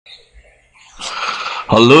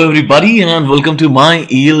Hello everybody and welcome to my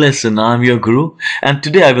e-lesson. I'm your guru and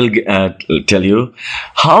today I will tell you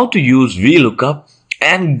how to use Vlookup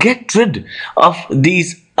and get rid of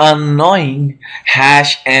these annoying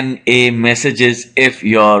 #NA messages if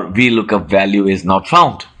your Vlookup value is not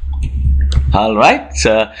found. Alright,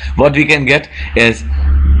 so what we can get is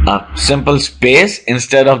a simple space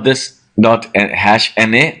instead of this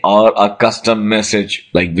 .#NA or a custom message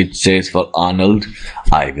like which says for Arnold,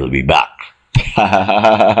 I will be back.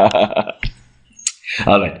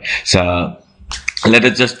 Alright, so let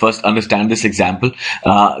us just first understand this example.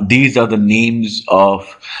 These are the names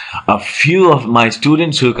of a few of my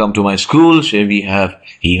students who come to my school. So we have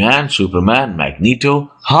He-Man, Superman,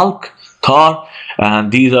 Magneto, Hulk, Thor,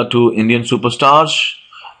 and these are two Indian superstars,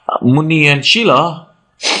 Munni and Sheila,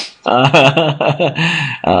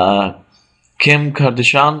 Kim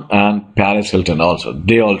Kardashian and Paris Hilton also.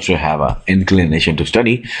 They also have an inclination to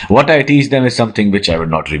study. What I teach them is something which I will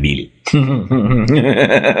not reveal.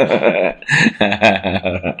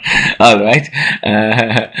 Alright.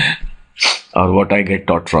 Or what I get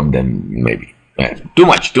taught from them, maybe. Too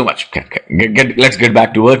much. Let's get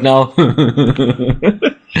back to work now.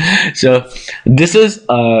 So this is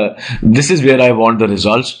where I want the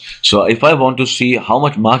results. So if I want to see how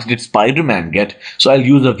much marks did Spider-Man get, so I'll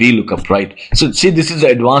use a Vlookup, right? So see, this is the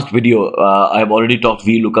advanced video. I've already taught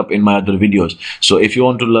Vlookup in my other videos. So if you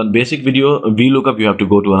want to learn basic Vlookup, you have to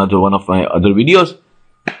go to another one of my other videos.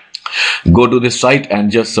 Go to this site and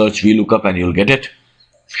just search Vlookup and you'll get it.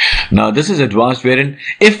 Now this is advanced, wherein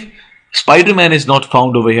if Spider-Man is not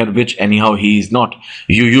found over here, which anyhow he is not,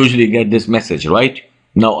 you usually get this message, right?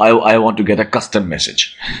 Now I want to get a custom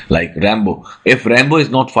message like Rambo. If Rambo is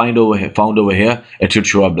not found over here, it should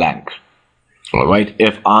show a blank. Alright,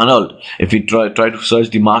 if we try to search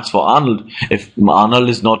the marks for Arnold, if Arnold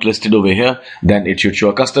is not listed over here, then it should show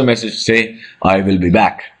a custom message, say I will be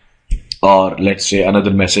back, or let's say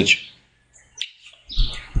another message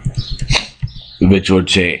which would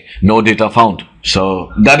say no data found.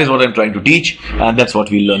 So that is what I'm trying to teach, and that's what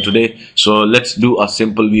we'll learn today. So let's do a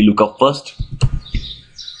simple Vlookup first.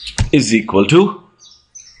 Is equal to,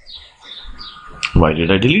 why did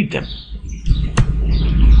I delete them?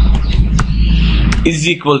 Is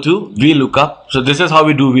equal to Vlookup. So this is how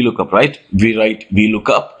we do Vlookup, right? We write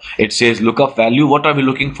Vlookup. It says lookup value. What are we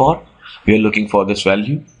looking for? We are looking for this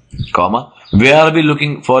value, comma. Where are we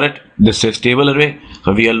looking for it? This says table array.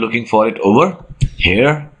 So we are looking for it over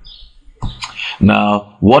here.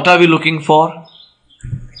 Now, what are we looking for?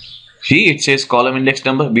 See, it says column index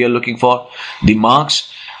number. We are looking for the marks.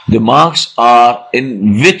 The marks are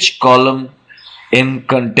in which column in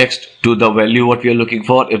context to the value what we are looking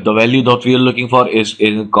for. If the value that we are looking for is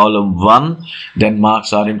in column 1, then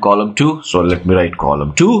marks are in column 2. So let me write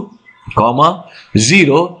column 2, comma,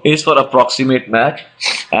 0 is for approximate match,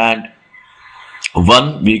 and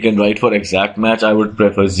 1 we can write for exact match. I would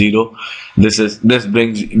prefer 0. This gets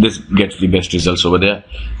the best results over there.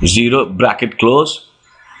 0, bracket close.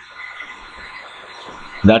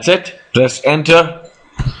 That's it. Press enter.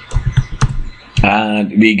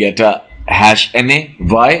 And we get a #NA.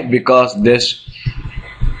 Why? Because this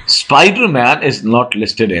Spider-Man is not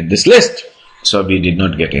listed in this list. So we did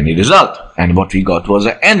not get any result. And what we got was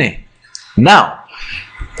a NA. Now,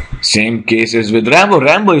 same case is with Rambo.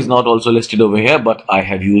 Rambo is not also listed over here, but I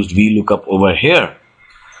have used Vlookup over here.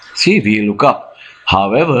 See, Vlookup.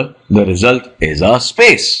 However, the result is a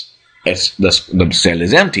space. The cell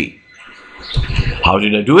is empty. How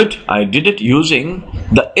did I do it? I did it using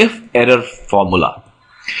the if error formula.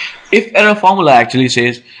 If error formula actually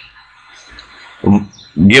says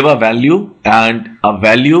give a value and a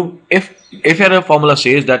value. If error formula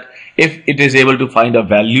says that if it is able to find a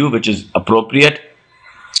value which is appropriate,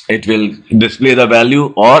 it will display the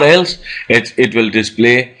value, or else it will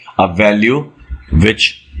display a value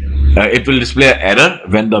which it will display an error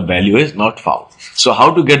when the value is not found. So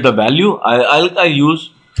how to get the value? I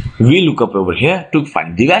use Vlookup over here to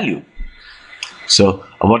find the value. So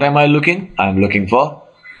what am I looking? I'm looking for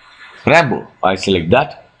Rambo. I select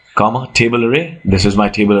that, comma, table array. This is my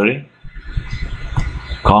table array.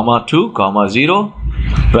 Comma 2, comma 0,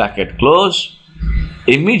 bracket close.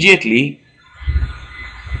 Immediately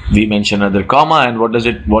we mention another comma, and what is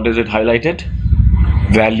it highlighted?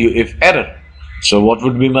 Value if error. So what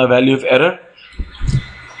would be my value if error?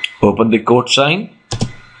 Open the quote sign,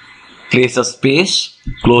 place a space,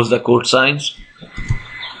 close the quote signs,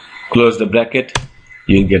 close the bracket,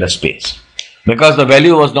 you get a space. Because the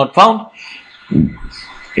value was not found,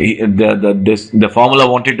 the formula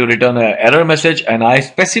wanted to return an error message, and I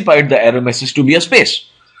specified the error message to be a space,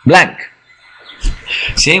 blank.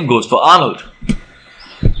 Same goes for Arnold.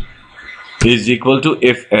 is equal to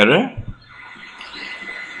if error.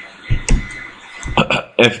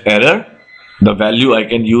 If error, the value I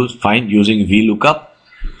can find using Vlookup.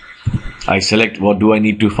 I select what do I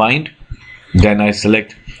need to find. Then I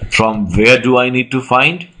select from where do I need to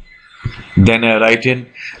find. Then I write in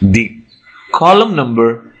the column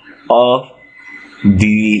number of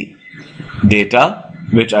the data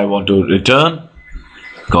which I want to return,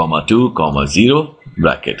 comma 2, comma 0,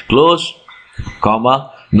 bracket close,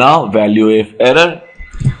 comma. Now value if error,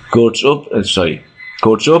 quotes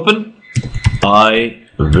open, I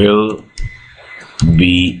will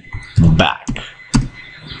be back.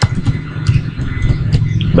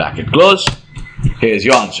 Bracket close. Here's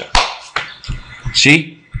your answer.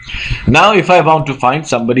 See? Now if I want to find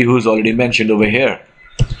somebody who's already mentioned over here,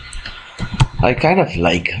 I kind of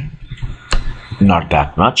like her. Not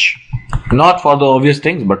that much. Not for the obvious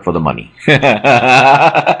things, but for the money.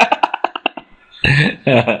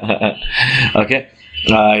 Okay.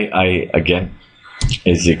 I again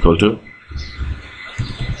is equal to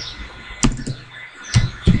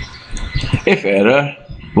if error,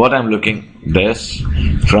 what I'm looking this,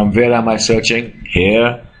 from where am I searching?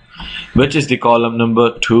 Here, which is the column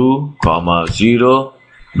number 2, comma 0,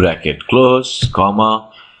 bracket close,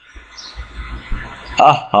 comma.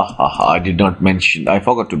 I did not mention, I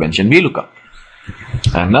forgot to mention Vlookup.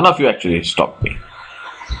 And none of you actually stopped me.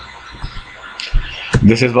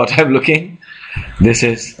 This is what I'm looking. This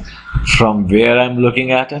is from where I'm looking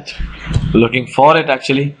at it. Looking for it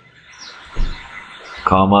actually.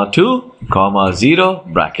 Comma 2, comma 0,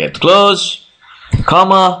 bracket close,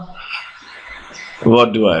 comma.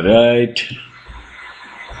 What do I write?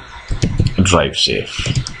 Drive safe.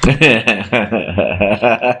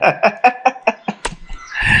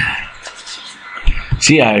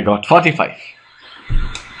 See, I got 45.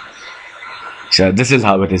 So this is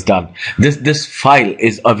how it is done. This file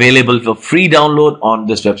is available for free download on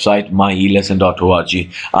this website, myelesson.org.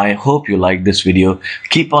 I hope you like this video.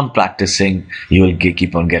 Keep on practicing. You will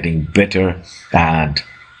keep on getting better, and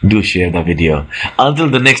do share the video. Until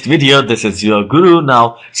the next video, this is your guru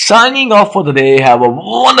now signing off for the day. Have a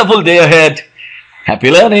wonderful day ahead. Happy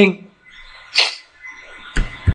learning.